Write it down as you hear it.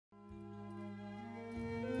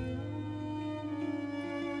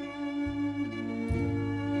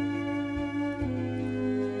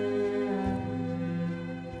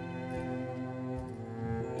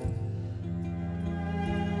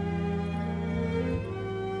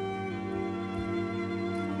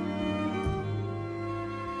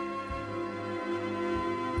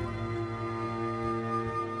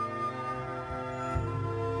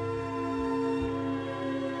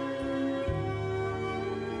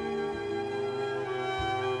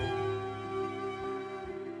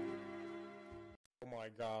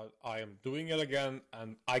God, I am doing it again,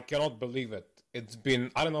 and I cannot believe it. It's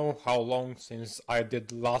been, I don't know how long since I did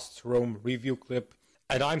the last Rome review clip,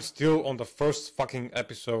 and I'm still on the first fucking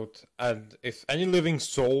episode, and if any living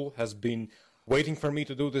soul has been waiting for me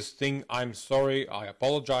to do this thing, I'm sorry, I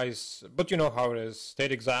apologize, but you know how it is.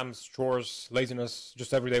 State exams, chores, laziness,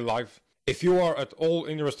 just everyday life. If you are at all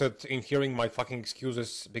interested in hearing my fucking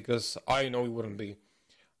excuses, because I know you wouldn't be.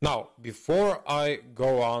 Now, before I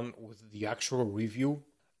go on with the actual review,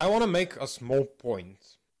 I want to make a small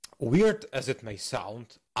point. Weird as it may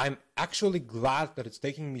sound, I'm actually glad that it's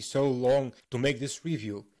taking me so long to make this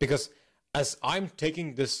review, because as I'm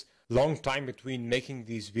taking this long time between making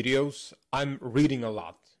these videos, I'm reading a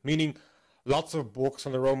lot, meaning lots of books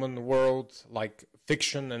on the Roman world, like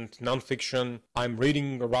fiction and non-fiction. I'm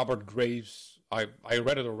reading Robert Graves, I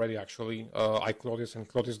read it already actually, I Claudius and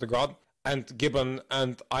Claudius the God, and Gibbon,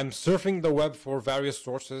 and I'm surfing the web for various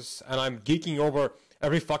sources, and I'm geeking over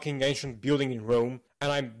every fucking ancient building in Rome,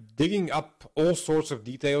 and I'm digging up all sorts of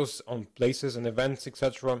details on places and events,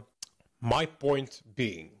 etc. My point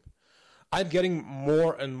being, I'm getting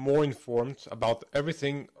more and more informed about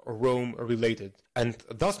everything Rome related, and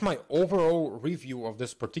thus my overall review of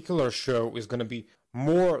this particular show is going to be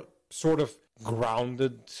more sort of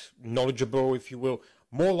grounded, knowledgeable, if you will,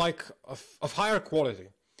 more like of higher quality.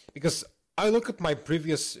 Because I look at my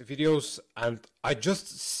previous videos and I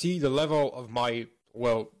just see the level of my,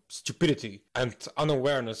 well, stupidity and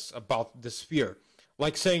unawareness about this sphere.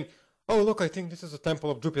 Like saying, oh look, I think this is a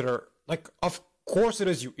temple of Jupiter. Like, of course it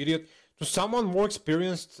is, you idiot. To someone more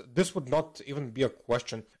experienced, this would not even be a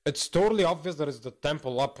question. It's totally obvious that it's the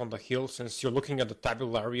temple up on the hill, since you're looking at the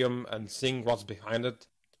tabularium and seeing what's behind it.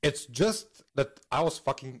 It's just that I was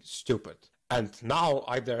fucking stupid. And now,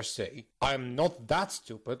 I dare say, I'm not that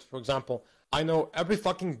stupid. For example, I know every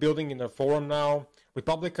fucking building in the forum now,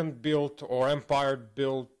 Republican built or Empire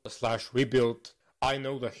built / rebuilt. I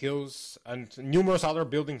know the hills and numerous other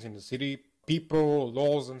buildings in the city, people,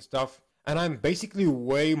 laws and stuff. And I'm basically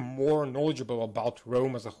way more knowledgeable about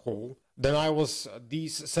Rome as a whole than I was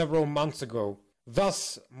these several months ago.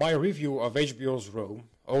 Thus, my review of HBO's Rome,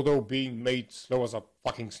 although being made slow as a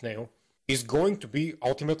fucking snail, is going to be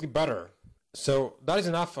ultimately better. So that is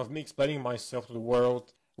enough of me explaining myself to the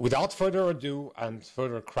world. Without further ado and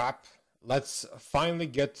further crap, let's finally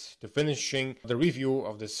get to finishing the review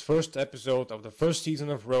of this first episode of the first season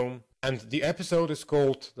of Rome. And the episode is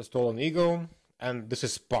called The Stolen Ego, and this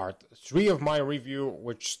is part 3 of my review,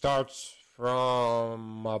 which starts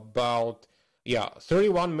from about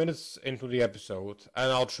 31 minutes into the episode.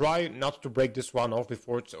 And I'll try not to break this one off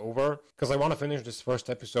before it's over, because I want to finish this first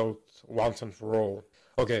episode once and for all.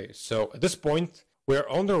 Okay, so at this point, we're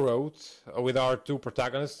on the road with our two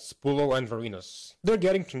protagonists, Pullo and Varinus. They're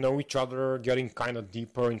getting to know each other, getting kind of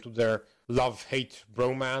deeper into their love-hate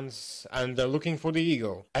bromance, and they're looking for the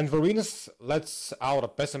ego. And Varinus lets out a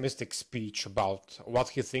pessimistic speech about what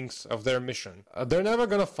he thinks of their mission. They're never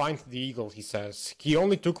gonna find the eagle, he says. He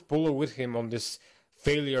only took Pullo with him on this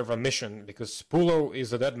failure of a mission, because Pullo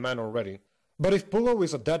is a dead man already. But if Pullo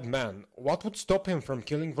is a dead man, what would stop him from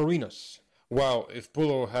killing Varinus? Well, if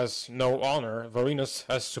Pullo has no honor, Varinus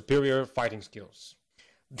has superior fighting skills.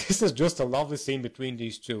 This is just a lovely scene between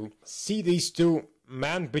these two. See these two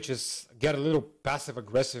man-bitches get a little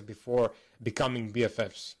passive-aggressive before becoming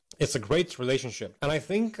BFFs. It's a great relationship. And I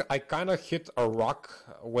think I kinda hit a rock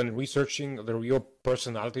when researching the real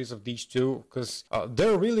personalities of these two, because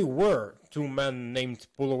there really were two men named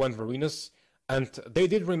Pullo and Varinus, and they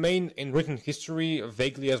did remain in written history,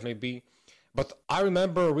 vaguely as may be. But I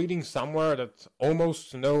remember reading somewhere that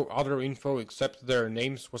almost no other info except their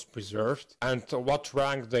names was preserved, and what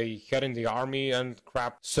rank they had in the army and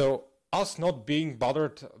crap. So, us not being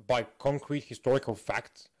bothered by concrete historical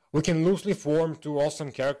facts, we can loosely form two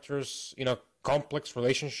awesome characters in a complex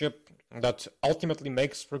relationship that ultimately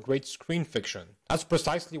makes for great screen fiction. That's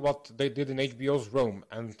precisely what they did in HBO's Rome,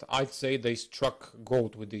 and I'd say they struck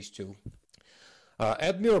gold with these two.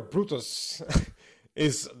 Admiral Brutus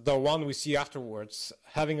is the one we see afterwards,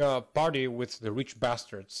 having a party with the rich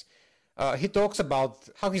bastards. He talks about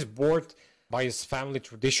how he's bored by his family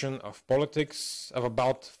tradition of politics of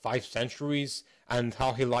about 5 centuries, and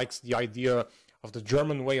how he likes the idea of the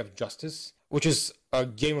German way of justice, which is a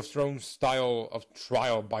Game of Thrones style of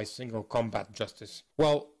trial by single combat justice.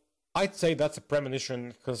 Well, I'd say that's a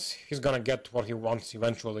premonition, because he's gonna get what he wants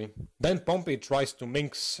eventually. Then Pompey tries to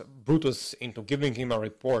minx Brutus into giving him a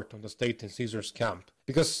report on the state in Caesar's camp.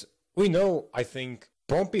 Because we know, I think,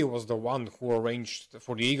 Pompey was the one who arranged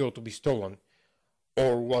for the ego to be stolen.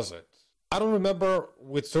 Or was it? I don't remember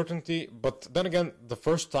with certainty, but then again, the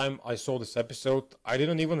first time I saw this episode, I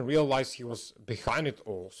didn't even realize he was behind it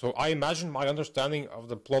all, so I imagine my understanding of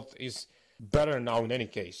the plot is better now in any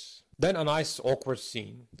case. Then a nice awkward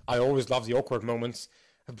scene. I always love the awkward moments.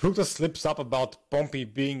 Brutus slips up about Pompey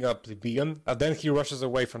being a plebeian, and then he rushes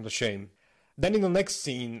away from the shame. Then in the next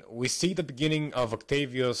scene, we see the beginning of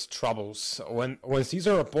Octavia's troubles, when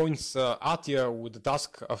Caesar appoints Atia with the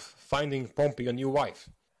task of finding Pompey a new wife.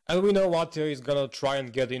 And we know Atia is gonna try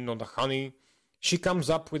and get in on the honey. She comes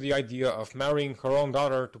up with the idea of marrying her own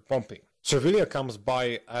daughter to Pompey. Servilia comes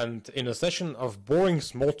by, and in a session of boring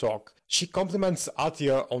small talk, she compliments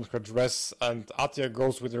Atia on her dress, and Atia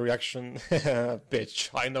goes with the reaction, bitch,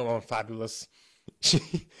 I know I'm fabulous.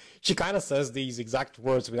 She kind of says these exact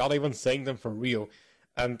words without even saying them for real,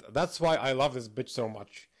 and that's why I love this bitch so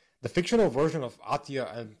much. The fictional version of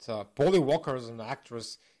Atia and Polly Walker as an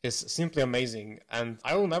actress is simply amazing, and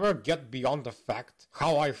I will never get beyond the fact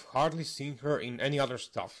how I've hardly seen her in any other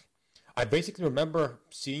stuff. I basically remember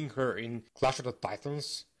seeing her in Clash of the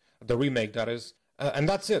Titans, the remake that is, and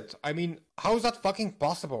that's it. I mean, how is that fucking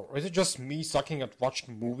possible? Or is it just me sucking at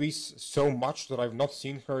watching movies so much that I've not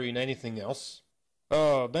seen her in anything else?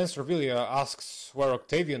 Then Servilia asks where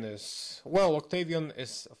Octavian is. Well, Octavian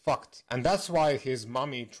is fucked, and that's why his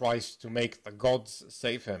mommy tries to make the gods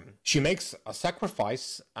save him. She makes a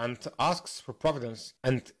sacrifice and asks for providence,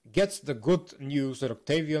 and gets the good news that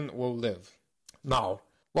Octavian will live. Now,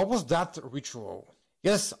 what was that ritual?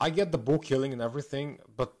 Yes, I get the bull killing and everything,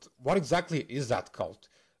 but what exactly is that cult?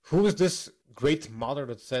 Who is this great mother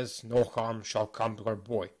that says no harm shall come to her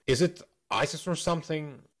boy? Is it Isis or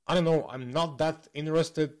something? I don't know, I'm not that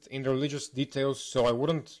interested in the religious details, so I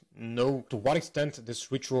wouldn't know to what extent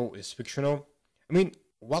this ritual is fictional. I mean,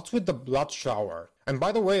 what's with the blood shower? And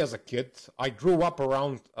by the way, as a kid, I grew up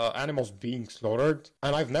around animals being slaughtered,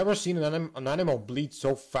 and I've never seen an animal bleed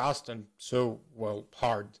so fast and so, well,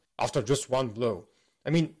 hard, after just one blow. I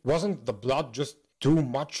mean, wasn't the blood just too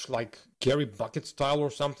much like Gary Bucket style or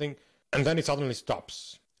something? And then it suddenly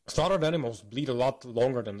stops. Slaughtered animals bleed a lot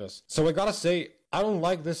longer than this. So I gotta say, I don't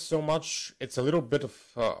like this so much. It's a little bit of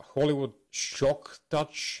Hollywood shock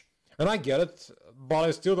touch. And I get it, but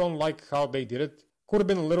I still don't like how they did it. Could have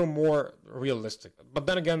been a little more realistic. But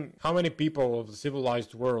then again, how many people of the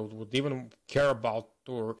civilized world would even care about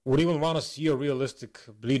or would even want to see a realistic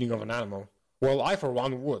bleeding of an animal? Well, I for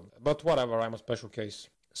one would, but whatever, I'm a special case.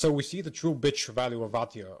 So we see the true bitch value of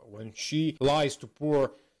Atia when she lies to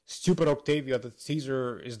poor stupid Octavia that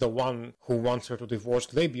Caesar is the one who wants her to divorce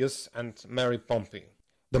Claudius and marry Pompey.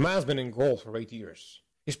 The man's been in Gaul for 8 years.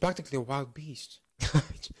 He's practically a wild beast.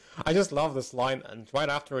 I just love this line, and right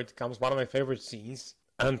after it comes one of my favorite scenes.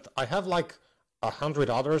 And I have like 100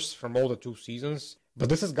 others from all the 2 seasons, but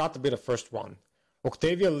this has got to be the first one.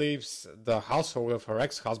 Octavia leaves the household of her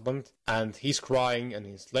ex-husband, and he's crying, and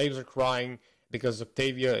his slaves are crying, because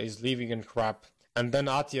Octavia is leaving in crap, and then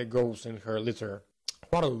Atia goes in her litter.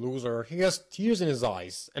 What a loser, he has tears in his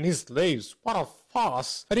eyes, and his slaves, what a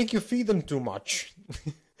fuss, I think you feed them too much.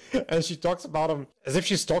 And she talks about him as if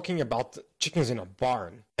she's talking about chickens in a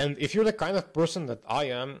barn. And if you're the kind of person that I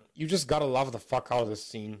am, you just gotta love the fuck out of this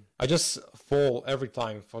scene. I just fall every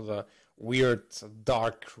time for the weird,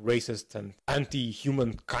 dark, racist, and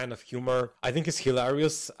anti-human kind of humor. I think it's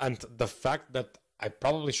hilarious, and the fact that I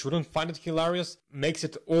probably shouldn't find it hilarious makes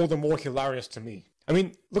it all the more hilarious to me. I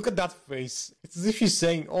mean, look at that face. It's as if she's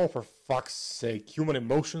saying, oh, for fuck's sake, human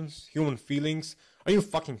emotions, human feelings. Are you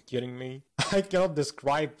fucking kidding me? I cannot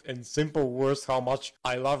describe in simple words how much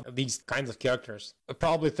I love these kinds of characters. It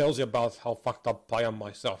probably tells you about how fucked up I am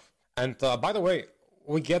myself. And by the way,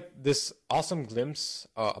 we get this awesome glimpse,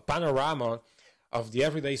 a panorama of the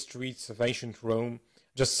everyday streets of ancient Rome.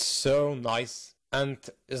 Just so nice. And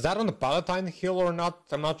is that on the Palatine Hill or not?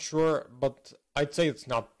 I'm not sure, but I'd say it's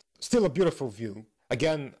not. Still a beautiful view.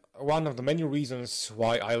 Again, one of the many reasons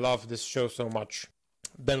why I love this show so much.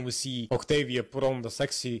 Then we see Octavia put on the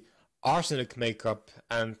sexy arsenic makeup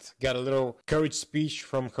and get a little courage speech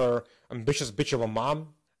from her ambitious bitch of a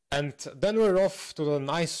mom. And then we're off to the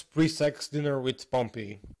nice pre-sex dinner with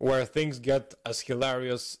Pompey, where things get as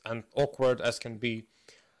hilarious and awkward as can be.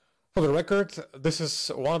 For the record, this is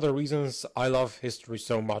one of the reasons I love history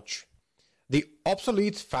so much. The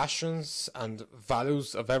obsolete fashions and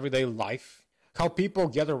values of everyday life, how people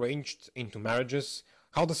get arranged into marriages,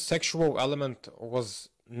 how the sexual element was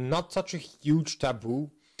not such a huge taboo,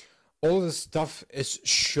 all this stuff is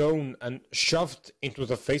shown and shoved into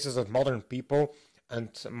the faces of modern people and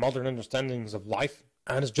modern understandings of life,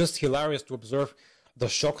 and it's just hilarious to observe the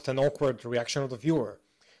shocked and awkward reaction of the viewer,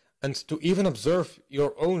 and to even observe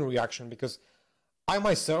your own reaction, because I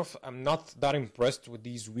myself am not that impressed with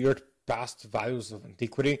these weird past values of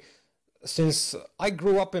antiquity, since I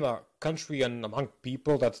grew up in a country and among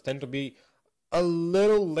people that tend to be a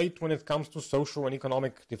little late when it comes to social and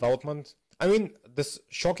economic development. I mean, this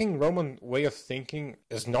shocking Roman way of thinking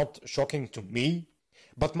is not shocking to me,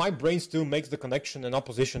 but my brain still makes the connection and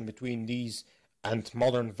opposition between these and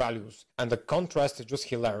modern values, and the contrast is just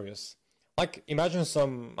hilarious. Like, imagine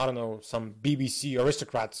some, I don't know, some BBC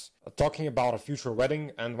aristocrats talking about a future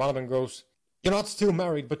wedding, and one of them goes, "You're not still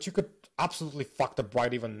married, but you could absolutely fuck the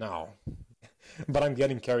bride even now." But I'm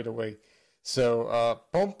getting carried away. So,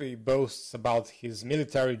 Pompey boasts about his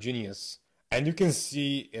military genius, and you can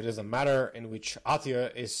see it is a matter in which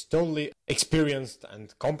Atia is totally experienced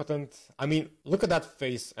and competent. I mean, look at that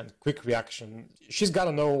face and quick reaction. She's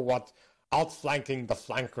gotta know what outflanking the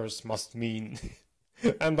flankers must mean.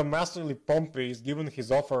 And the masterly Pompey is given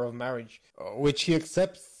his offer of marriage, which he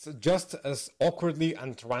accepts just as awkwardly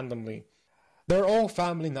and randomly. They're all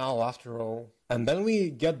family now, after all. And then we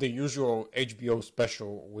get the usual HBO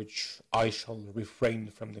special, which I shall refrain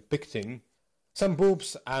from depicting. Some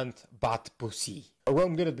boobs and bad pussy.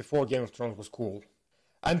 Rome did it before Game of Thrones was cool.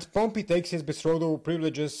 And Pompey takes his betrothal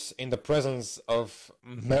privileges in the presence of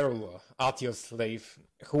Merula, Atia's slave,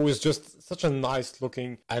 who is just such a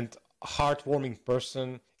nice-looking and heartwarming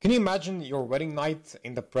person. Can you imagine your wedding night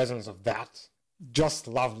in the presence of that? Just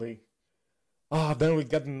lovely. Then we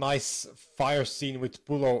get a nice fire scene with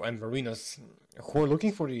Pullo and Varinus, who are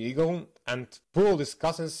looking for the eagle, and Pullo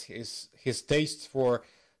discusses his taste for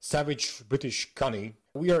savage British cunning.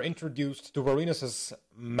 We are introduced to Varinus's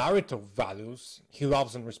marital values. He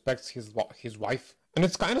loves and respects his wife. And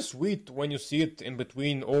it's kind of sweet when you see it in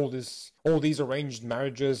between all these arranged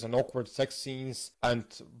marriages and awkward sex scenes and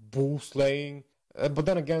bull slaying. But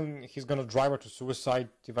then again, he's gonna drive her to suicide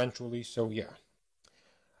eventually, so yeah.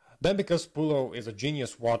 Then, because Pullo is a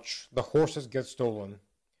genius watch, the horses get stolen.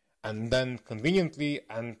 And then, conveniently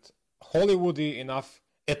and Hollywoody enough,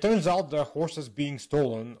 it turns out the horses being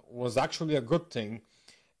stolen was actually a good thing,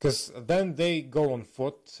 because then they go on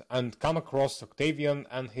foot and come across Octavian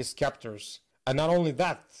and his captors. And not only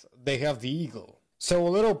that, they have the eagle. So a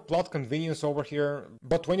little plot convenience over here,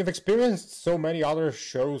 but when you've experienced so many other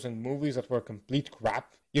shows and movies that were complete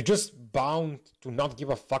crap, you're just bound to not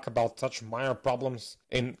give a fuck about such minor problems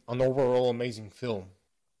in an overall amazing film.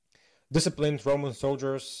 Disciplined Roman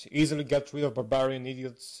soldiers easily get rid of barbarian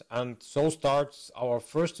idiots, and so starts our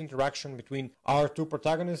first interaction between our two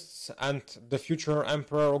protagonists and the future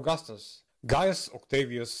Emperor Augustus. Gaius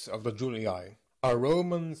Octavius of the Julii, a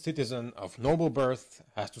Roman citizen of noble birth,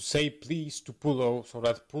 has to say please to Pullo so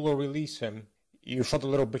that Pullo release him. You shut the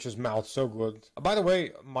little bitch's mouth so good. By the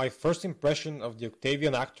way, my first impression of the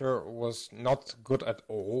Octavian actor was not good at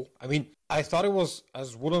all. I mean, I thought it was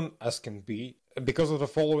as wooden as can be, because of the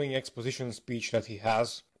following exposition speech that he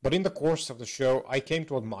has. But in the course of the show, I came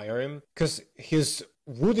to admire him, because his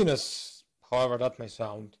woodiness, however that may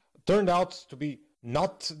sound, turned out to be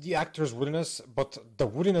not the actor's woodiness, but the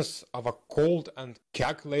woodiness of a cold and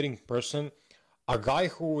calculating person, a guy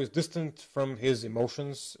who is distant from his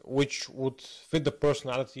emotions, which would fit the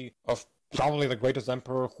personality of probably the greatest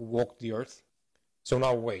emperor who walked the earth. So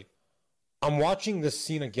now wait. I'm watching this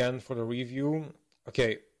scene again for the review.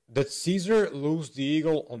 Okay, did Caesar lose the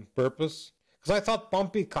eagle on purpose? Because I thought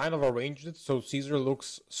Pompey kind of arranged it so Caesar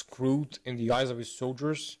looks screwed in the eyes of his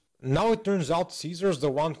soldiers. Now it turns out Caesar's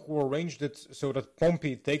the one who arranged it so that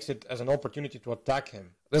Pompey takes it as an opportunity to attack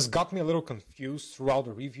him. This got me a little confused throughout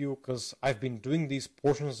the review, because I've been doing these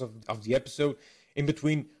portions of the episode in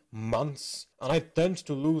between months, and I tend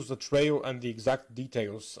to lose the trail and the exact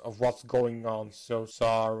details of what's going on, so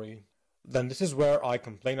sorry. Then this is where I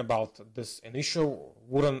complain about this initial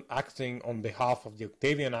wooden acting on behalf of the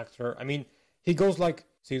Octavian actor. I mean, he goes like,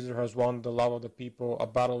 Caesar has won the love of the people, a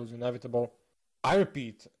battle is inevitable. I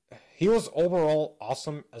repeat, he was overall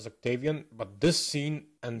awesome as Octavian, but this scene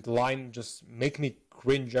and line just make me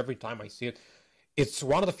cringe every time I see it. It's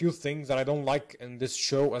one of the few things that I don't like in this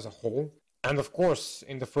show as a whole, and of course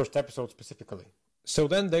in the first episode specifically. So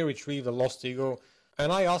then they retrieve the lost eagle,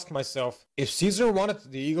 and I ask myself, if Caesar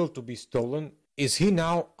wanted the eagle to be stolen, is he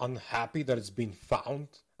now unhappy that it's been found?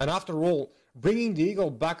 And after all, bringing the eagle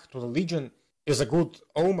back to the legion is a good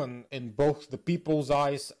omen in both the people's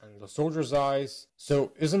eyes and the soldiers' eyes,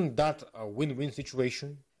 so isn't that a win-win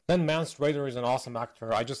situation? Then Mance Rayder is an awesome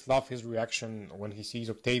actor. I just love his reaction when he sees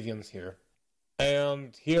Octavians here.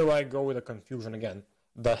 And here I go with the confusion again.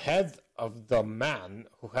 The head of the man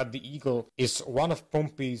who had the eagle is one of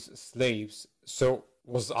Pompey's slaves, so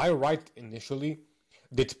was I right initially?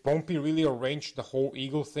 Did Pompey really arrange the whole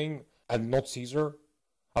eagle thing and not Caesar?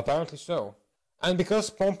 Apparently so. And because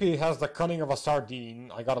Pompey has the cunning of a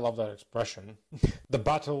sardine, I gotta love that expression, the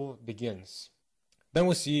battle begins. Then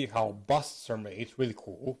we see how busts are made, really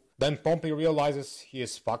cool. Then Pompey realizes he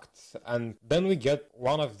is fucked, and then we get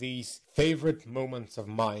one of these favorite moments of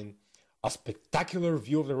mine, a spectacular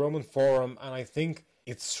view of the Roman Forum, and I think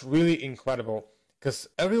it's really incredible. Because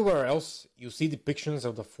everywhere else you see depictions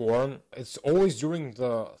of the Forum, it's always during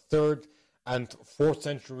the 3rd and 4th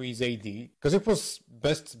centuries AD, because it was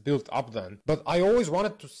best built up then. But I always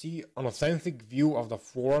wanted to see an authentic view of the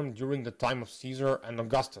Forum during the time of Caesar and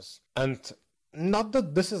Augustus. And not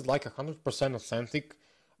that this is like 100% authentic,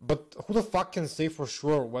 but who the fuck can say for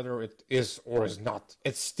sure whether it is or is not?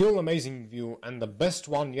 It's still an amazing view, and the best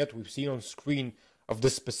one yet we've seen on screen of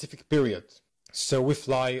this specific period. So we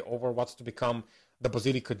fly over what's to become the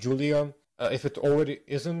Basilica Julia, if it already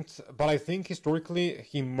isn't, but I think historically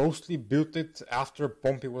he mostly built it after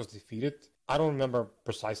Pompey was defeated. I don't remember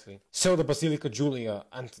precisely. So the Basilica Julia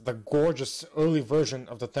and the gorgeous early version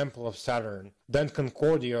of the Temple of Saturn, then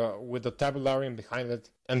Concordia with the tabularium behind it,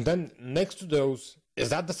 and then next to those, is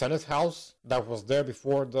that the Senate House that was there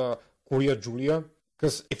before the Curia Julia?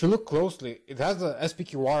 Because if you look closely, it has the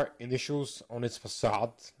SPQR initials on its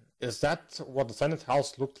facade. Is that what the Senate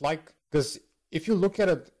House looked like? Because if you look at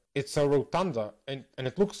it, it's a rotunda, and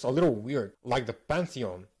it looks a little weird, like the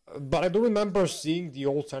Pantheon. But I do remember seeing the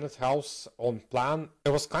old Senate House on plan. It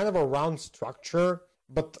was kind of a round structure,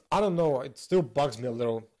 but I don't know, it still bugs me a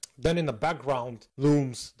little. Then in the background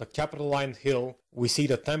looms the Capitoline Hill. We see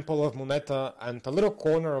the Temple of Moneta and a little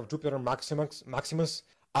corner of Jupiter Maximus.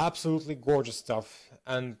 Absolutely gorgeous stuff.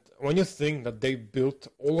 And when you think that they built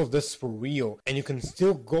all of this for real, and you can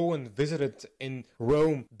still go and visit it in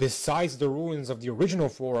Rome besides the ruins of the original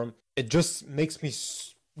Forum, it just makes me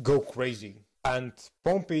go crazy. And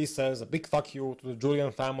Pompey says a big fuck you to the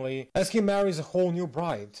Julian family as he marries a whole new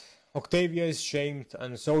bride. Octavia is shamed,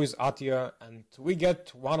 and so is Attia, and we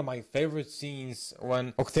get one of my favorite scenes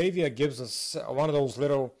when Octavia gives us one of those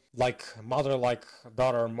little, like, mother-like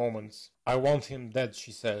daughter moments. I want him dead,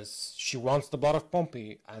 she says. She wants the blood of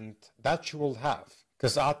Pompey, and that she will have,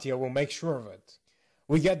 because Attia will make sure of it.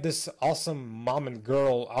 We get this awesome mom and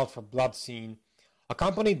girl out for blood scene,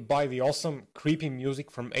 accompanied by the awesome creepy music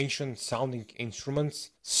from ancient sounding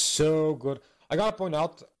instruments. So good. I gotta point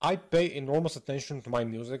out, I pay enormous attention to my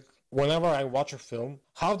music whenever I watch a film.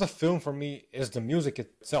 Half the film for me is the music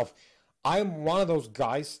itself. I'm one of those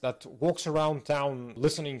guys that walks around town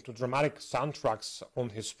listening to dramatic soundtracks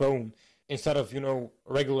on his phone instead of,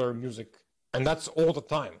 regular music. And that's all the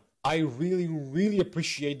time. I really, really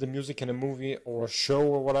appreciate the music in a movie or a show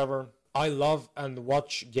or whatever. I love and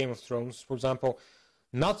watch Game of Thrones, for example.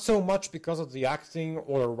 Not so much because of the acting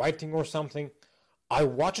or the writing or something. I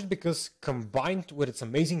watch it because combined with its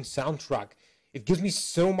amazing soundtrack, it gives me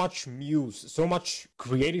so much muse, so much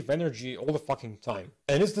creative energy all the fucking time.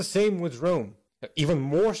 And it's the same with Rome. Even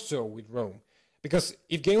more so with Rome. Because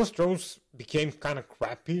if Game of Thrones became kind of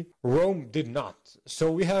crappy, Rome did not.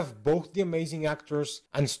 So we have both the amazing actors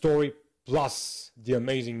and story plus the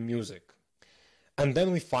amazing music. And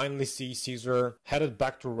then we finally see Caesar headed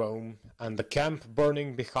back to Rome and the camp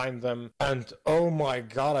burning behind them. And oh my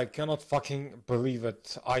god, I cannot fucking believe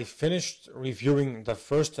it. I finished reviewing the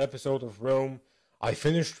first episode of Rome. I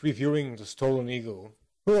finished reviewing The Stolen Eagle.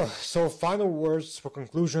 So final words for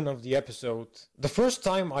conclusion of the episode. The first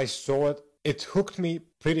time I saw it, it hooked me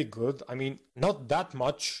pretty good. I mean, not that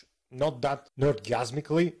much, not that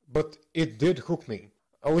nerdgasmically, but it did hook me.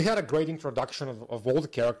 We had a great introduction of all the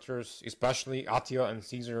characters, especially Attia and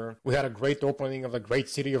Caesar. We had a great opening of the great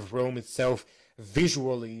city of Rome itself,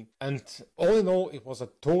 visually. And all in all, it was a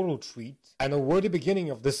total treat and a worthy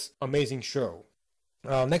beginning of this amazing show.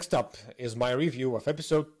 Next up is my review of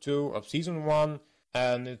episode 2 of season 1,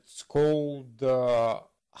 and it's called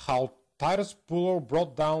How Titus Pullo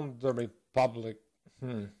Brought Down the Republic.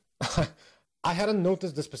 I hadn't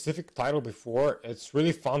noticed the specific title before. It's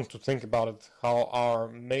really fun to think about it, how our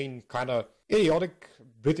main kind of idiotic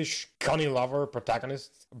British gunny lover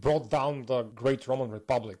protagonist brought down the Great Roman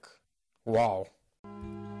Republic. Wow.